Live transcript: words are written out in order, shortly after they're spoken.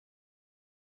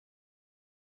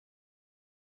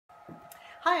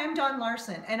Hi, I'm Dawn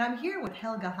Larson, and I'm here with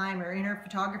Helga Heimer in her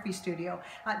photography studio.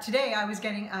 Today I was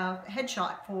getting a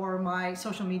headshot for my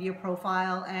social media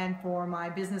profile and for my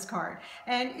business card.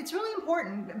 And it's really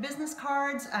important. Business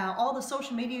cards, all the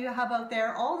social media you have out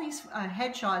there, all these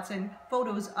headshots and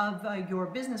photos of your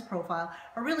business profile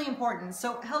are really important.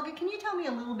 So Helga, can you tell me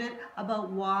a little bit about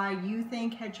why you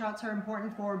think headshots are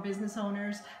important for business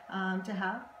owners to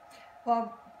have?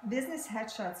 Well, business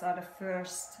headshots are the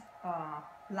first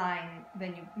line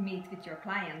when you meet with your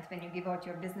client, when you give out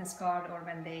your business card or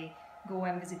when they go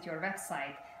and visit your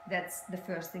website. That's the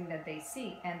first thing that they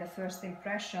see, and the first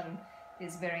impression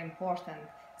is very important.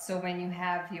 So when you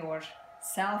have your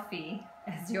selfie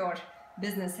as your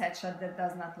business headshot, that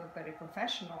does not look very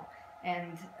professional.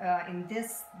 And in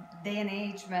this day and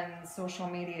age when social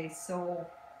media is so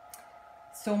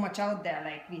much out there,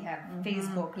 like we have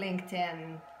Facebook,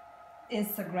 LinkedIn,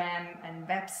 Instagram and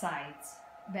websites,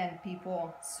 when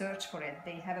people search for it,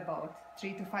 they have about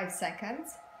 3 to 5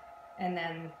 seconds and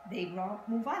then they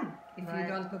move on. If you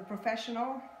don't look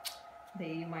professional,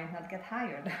 you might not get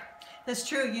hired. That's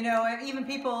true. You know, even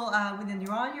people, when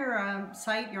you're on your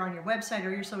site, you're on your website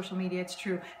or your social media, it's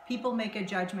true. People make a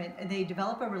judgment. They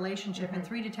develop a relationship in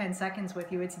 3 to 10 seconds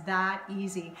with you. It's that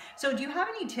easy. So do you have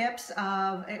any tips?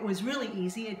 It was really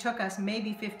easy. It took us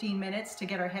maybe 15 minutes to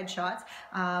get our headshots,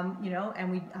 you know,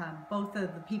 and we, both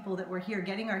of the people that were here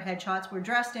getting our headshots were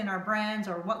dressed in our brands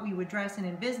or what we would dress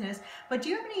in business. But do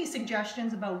you have any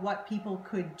suggestions about what people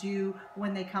could do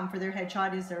when they come for their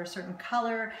headshot? Is there a certain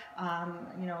color,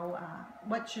 you know,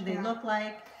 what should they look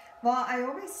like? Well, I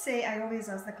always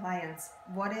ask the clients,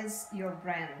 what is your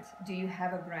brand? Do you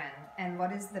have a brand? And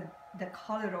what is the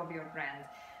color of your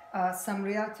brand? Some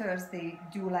realtors, they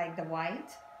do like the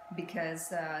white because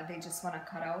they just want to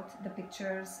cut out the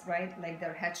pictures, right? Like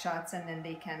their headshots, and then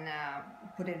they can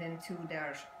put it into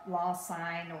their law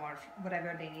sign or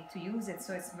whatever they need to use it.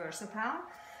 So it's versatile.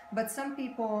 But some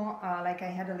people, like I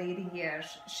had a lady here,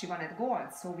 she wanted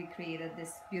gold, so we created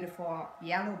this beautiful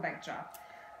yellow backdrop.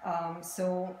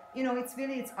 So, you know,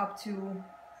 it's up to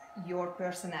your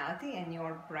personality and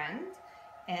your brand.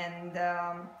 And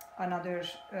another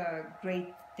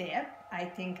great tip, I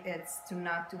think, it's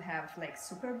not to have like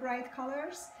super bright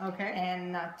colors. Okay.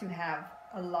 And not to have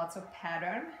a lots of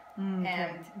pattern.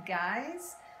 And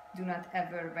guys, do not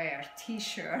ever wear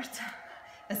t-shirt.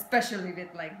 Especially with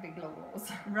like big logos.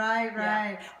 Right.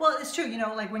 Yeah. Well, it's true. You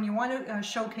know, like when you want to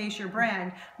showcase your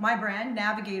brand, my brand,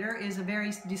 Navigator, is a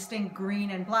very distinct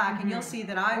green and black, and you'll see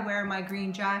that I wear my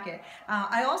green jacket.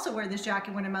 I also wear this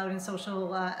jacket when I'm out in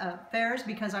social affairs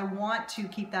because I want to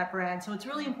keep that brand. So it's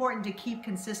really important to keep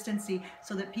consistency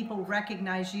so that people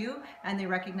recognize you and they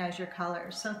recognize your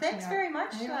colors. So thanks very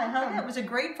much, Helga. It was a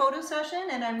great photo session,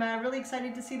 and I'm really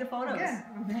excited to see the photos. Yeah,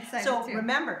 I'm excited so too.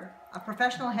 Remember, a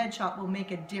professional headshot will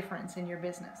make a difference in your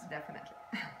business. Definitely.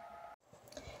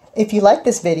 If you like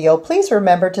this video, please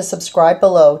remember to subscribe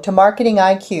below to Marketing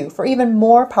IQ for even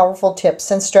more powerful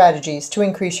tips and strategies to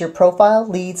increase your profile,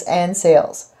 leads, and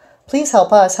sales. Please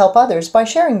help us help others by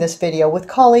sharing this video with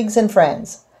colleagues and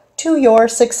friends. To your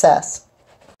success!